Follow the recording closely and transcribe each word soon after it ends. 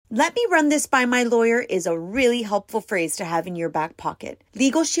Let me run this by my lawyer is a really helpful phrase to have in your back pocket.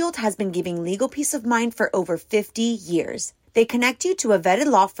 Legal Shield has been giving legal peace of mind for over 50 years. They connect you to a vetted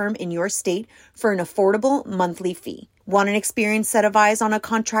law firm in your state for an affordable monthly fee. Want an experienced set of eyes on a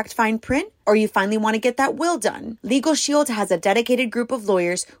contract fine print? Or you finally want to get that will done? Legal Shield has a dedicated group of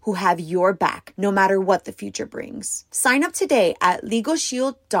lawyers who have your back, no matter what the future brings. Sign up today at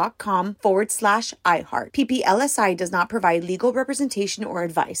LegalShield.com/iHeart. PPLSI does not provide legal representation or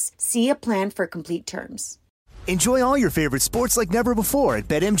advice. See a plan for complete terms. Enjoy all your favorite sports like never before at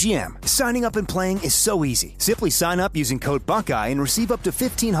BetMGM. Signing up and playing is so easy. Simply sign up using code Buckeye and receive up to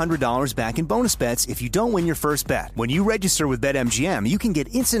 $1,500 back in bonus bets if you don't win your first bet. When you register with BetMGM, you can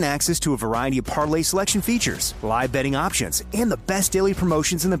get instant access to a variety of parlay selection features, live betting options, and the best daily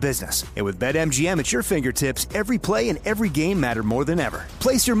promotions in the business. And with BetMGM at your fingertips, every play and every game matter more than ever.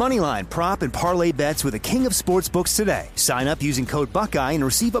 Place your moneyline, prop, and parlay bets with the king of sportsbooks today. Sign up using code Buckeye and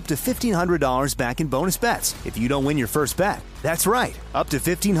receive up to $1,500 back in bonus bets if you don't win your first bet. That's right, up to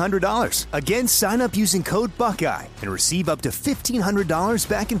 $1,500. Again, sign up using code Buckeye and receive up to $1,500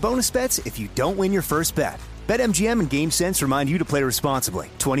 back in bonus bets if you don't win your first bet. BetMGM and GameSense remind you to play responsibly.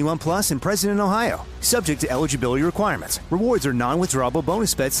 21 plus and present in Ohio. Subject to eligibility requirements. Rewards are non-withdrawable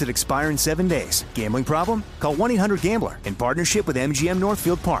bonus bets that expire in 7 days. Gambling problem? Call 1-800-GAMBLER in partnership with MGM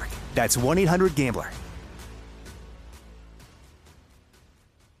Northfield Park. That's 1-800-GAMBLER.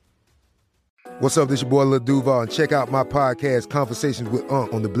 What's up, this your boy Lil Duval, and check out my podcast, Conversations with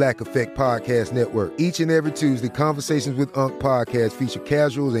Unc, on the Black Effect Podcast Network. Each and every Tuesday, Conversations with Unc podcast feature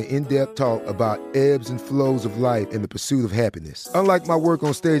casual and in-depth talk about ebbs and flows of life and the pursuit of happiness. Unlike my work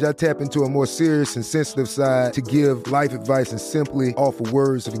on stage, I tap into a more serious and sensitive side to give life advice and simply offer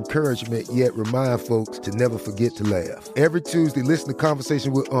words of encouragement, yet remind folks to never forget to laugh. Every Tuesday, listen to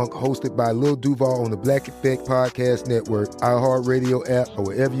Conversation with Unc, hosted by Lil Duval on the Black Effect Podcast Network, iHeartRadio app, or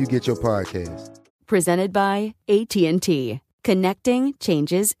wherever you get your podcasts. Presented by AT&T. Connecting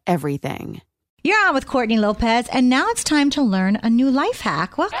changes everything. You're on with Courtney Lopez, and now it's time to learn a new life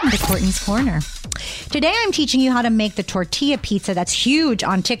hack. Welcome to Courtney's Corner. Today I'm teaching you how to make the tortilla pizza that's huge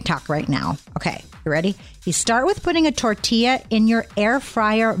on TikTok right now. Okay, you ready? You start with putting a tortilla in your air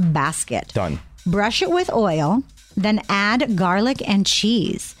fryer basket. Done. Brush it with oil, then add garlic and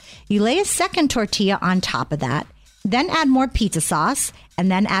cheese. You lay a second tortilla on top of that, then add more pizza sauce, and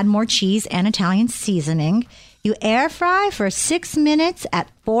then add more cheese and Italian seasoning. You air fry for 6 minutes at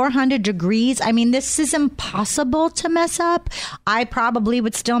 400 degrees. I mean, this is impossible to mess up. I probably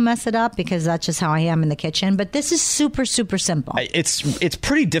would still mess it up because that's just how I am in the kitchen. But this is super, super simple. It's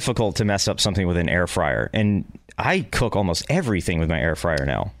pretty difficult to mess up something with an air fryer. And I cook almost everything with my air fryer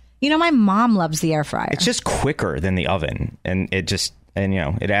now. You know, my mom loves the air fryer. It's just quicker than the oven. And it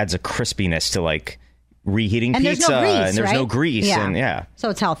adds a crispiness to like reheating and pizza. There's no grease, And so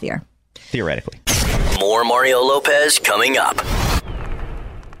it's healthier. Theoretically. More Mario Lopez coming up.